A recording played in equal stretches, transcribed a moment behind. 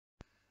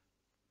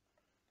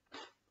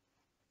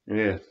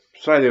Yeah.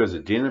 Say there was a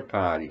dinner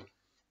party.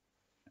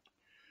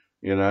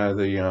 You know,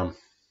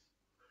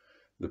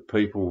 the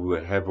people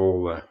that have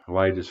all the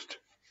latest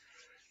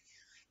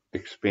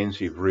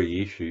expensive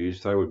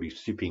reissues, they would be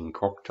sipping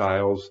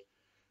cocktails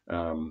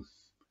um,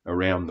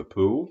 around the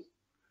pool,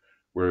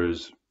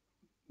 whereas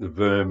the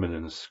vermin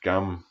and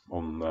scum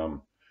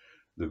on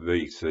the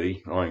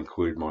VC, I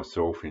include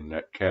myself in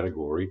that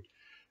category.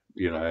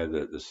 You know,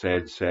 the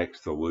sad sacks,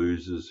 the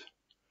losers.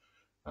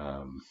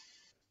 Um,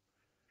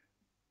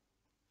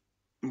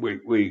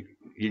 we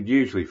you'd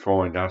usually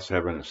find us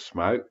having a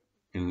smoke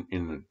in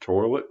the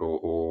toilet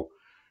or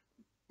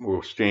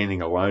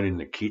standing alone in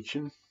the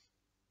kitchen.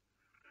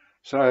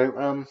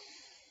 So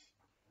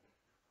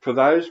for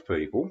those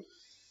people,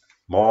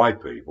 my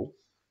people,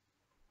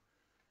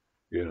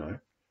 you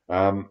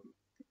know,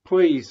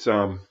 please,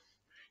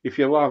 if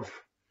you love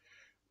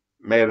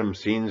Madam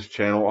Sin's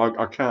channel,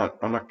 I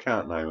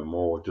can't name them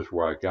all. I just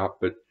woke up,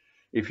 but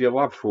if you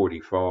love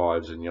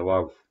 45s and you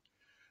love,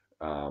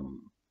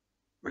 um,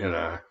 you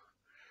know,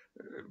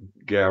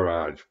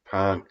 garage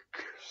punk,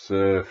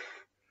 surf,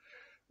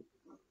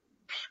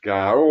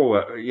 ska, all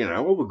the, you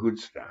know, all the good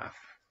stuff,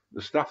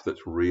 the stuff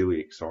that's really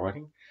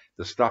exciting,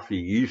 the stuff you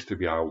used to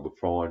be able to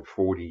find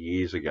 40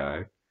 years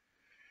ago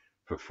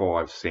for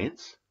 5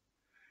 cents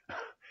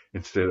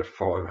instead of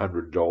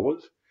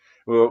 $500.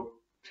 Well,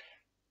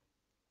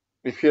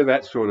 if you're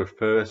that sort of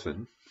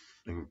person,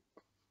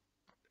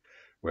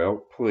 well,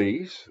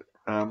 please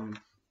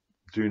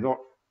do not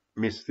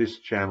miss this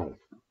channel.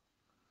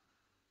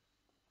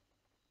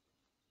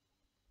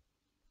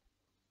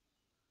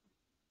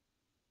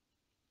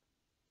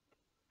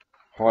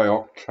 High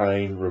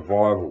Octane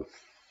Revival.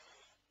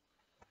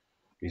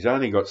 He's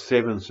only got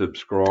 7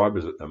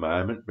 subscribers at the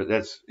moment, but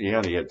he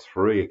only had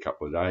 3 a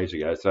couple of days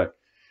ago. So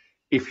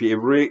if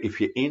you're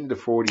into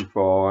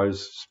 45s,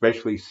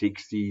 especially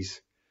 60s,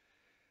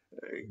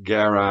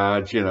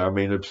 garage, you know, I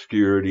mean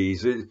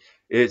obscurities,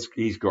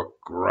 he's got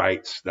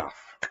great stuff.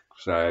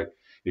 So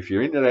if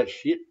you're into that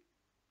shit,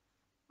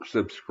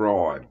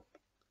 subscribe.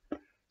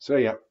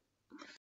 See ya.